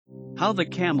How the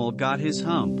camel got his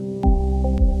hump.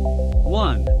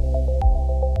 1.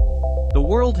 The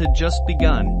world had just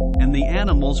begun, and the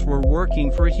animals were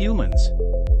working for humans.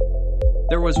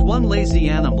 There was one lazy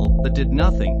animal that did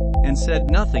nothing, and said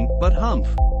nothing but humph.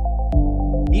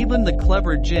 Even the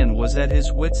clever Jinn was at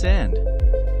his wits' end.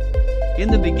 In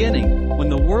the beginning, when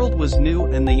the world was new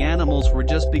and the animals were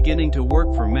just beginning to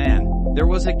work for man, there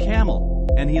was a camel,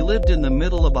 and he lived in the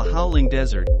middle of a howling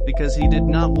desert because he did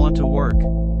not want to work.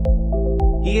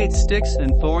 He ate sticks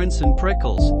and thorns and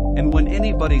prickles, and when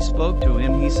anybody spoke to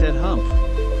him he said humph.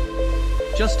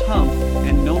 Just humph,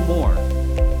 and no more.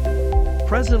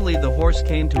 Presently the horse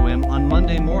came to him on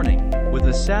Monday morning, with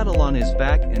a saddle on his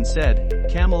back and said,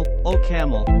 "Camel, oh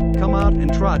camel, come out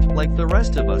and trot like the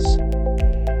rest of us."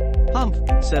 "Humph,"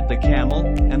 said the camel,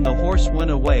 and the horse went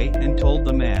away and told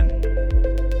the man.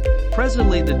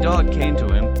 Presently the dog came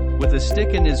to him, with a stick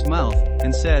in his mouth,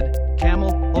 and said,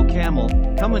 "Camel, oh camel,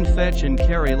 come and fetch and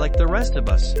carry like the rest of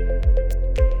us."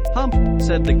 "Humph,"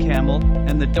 said the camel,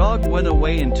 and the dog went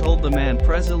away and told the man.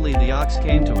 Presently the ox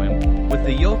came to him, with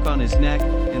the yoke on his neck,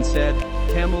 and said,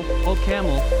 "Camel, oh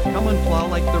camel, come and plow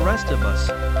like the rest of us."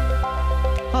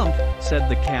 "Humph," said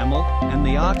the camel, and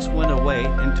the ox went away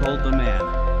and told the man.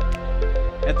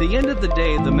 At the end of the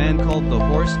day the man called the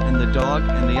horse and the dog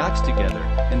and the ox together,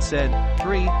 and said,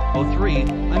 "Three, oh three,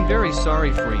 I'm very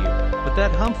sorry for you, but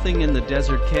that hump thing in the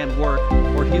desert can't work,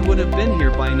 or he would have been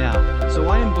here by now, so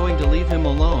I am going to leave him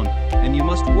alone, and you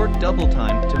must work double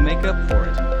time to make up for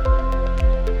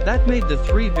it." That made the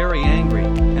three very angry,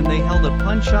 and they held a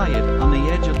punchayat on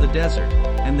the edge of the desert,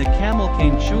 and the camel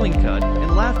came chewing cud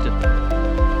and laughed at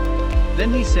them.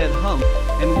 Then he said humph,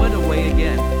 and went away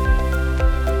again.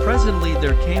 Presently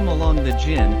there came along the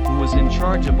Jinn who was in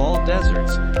charge of all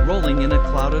deserts, rolling in a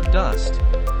cloud of dust.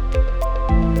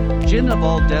 "Jinn of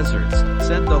all deserts,"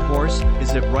 said the horse,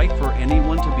 "is it right for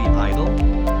anyone to be idle?"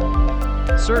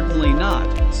 "Certainly not,"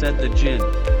 said the Jinn.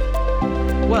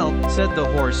 "Well," said the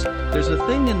horse, "there's a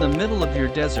thing in the middle of your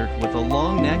desert with a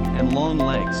long neck and long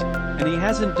legs, and he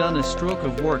hasn't done a stroke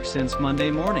of work since Monday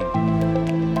morning.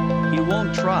 He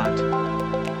won't trot."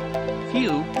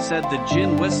 "Phew," said the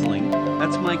Jinn whistling,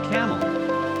 "that's my camel."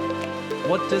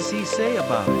 "What does he say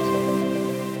about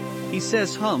it?" "He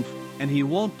says humph, and he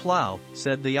won't plow,"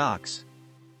 said the ox.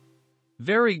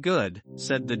 "Very good,"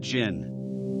 said the Jinn.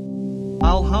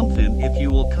 "I'll hump him if you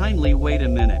will kindly wait a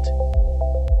minute."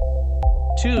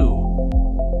 2.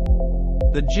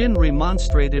 The Jinn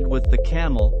remonstrated with the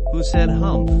camel, who said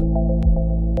humph.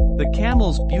 The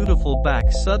camel's beautiful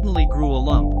back suddenly grew a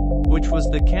lump, which was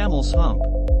the camel's hump.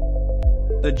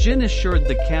 The Jinn assured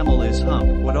the camel his hump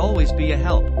would always be a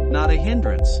help, not a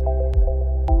hindrance.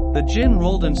 The Jinn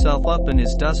rolled himself up in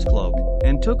his dust cloak,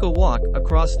 and took a walk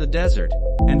across the desert,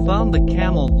 and found the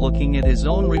camel looking at his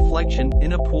own reflection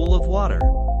in a pool of water.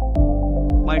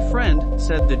 "My friend,"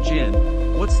 said the Jinn,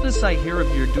 "what's this I hear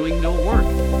of your doing no work?"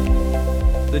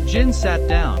 The Jinn sat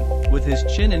down, with his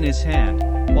chin in his hand,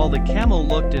 while the camel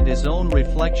looked at his own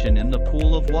reflection in the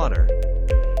pool of water.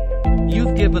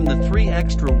 "You've given the three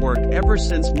extra work ever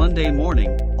since Monday morning,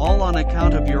 all on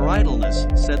account of your idleness,"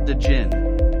 said the Jinn.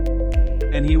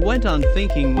 And he went on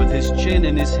thinking with his chin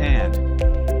in his hand.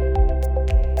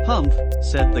 "Humph,"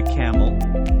 said the camel.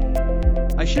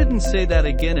 "I shouldn't say that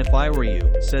again if I were you,"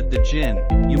 said the Jinn.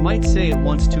 "You might say it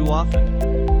once too often.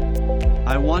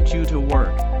 I want you to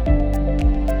work."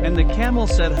 And the camel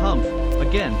said humph,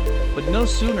 again, but no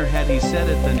sooner had he said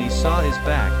it than he saw his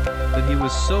back, that he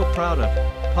was so proud of,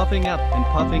 puffing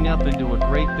up into a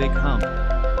great big hump.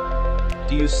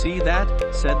 "Do you see that?"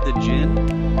 said the Jinn.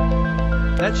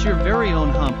 "That's your very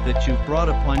own hump that you've brought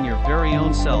upon your very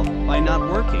own self by not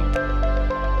working.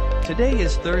 Today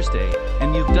is Thursday,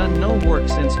 and you've done no work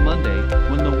since Monday,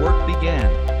 when the work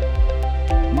began.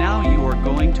 Now you are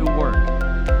going to work."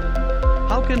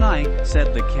 "How can I,"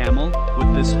 said the camel,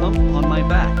 "with this hump on my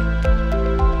back?"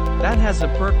 "That has a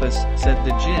purpose," said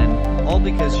the Jinn, "all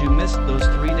because you missed those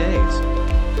 3 days.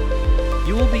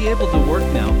 You will be able to work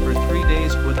now for 3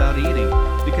 days without eating,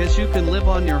 because you can live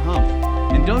on your hump,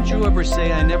 and don't you ever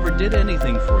say I never did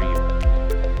anything for you.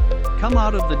 Come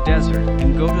out of the desert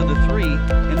and go to the three,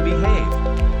 and behave."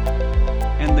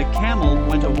 And the camel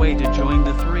went away to join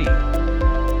the three.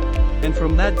 And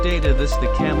from that day to this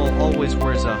the camel always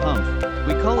wears a hump.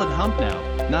 We call it hump now,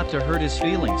 not to hurt his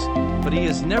feelings, but he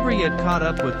has never yet caught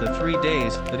up with the 3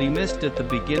 days that he missed at the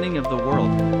beginning of the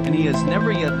world, and he has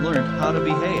never yet learned how to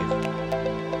behave.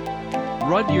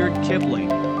 Rudyard Kipling.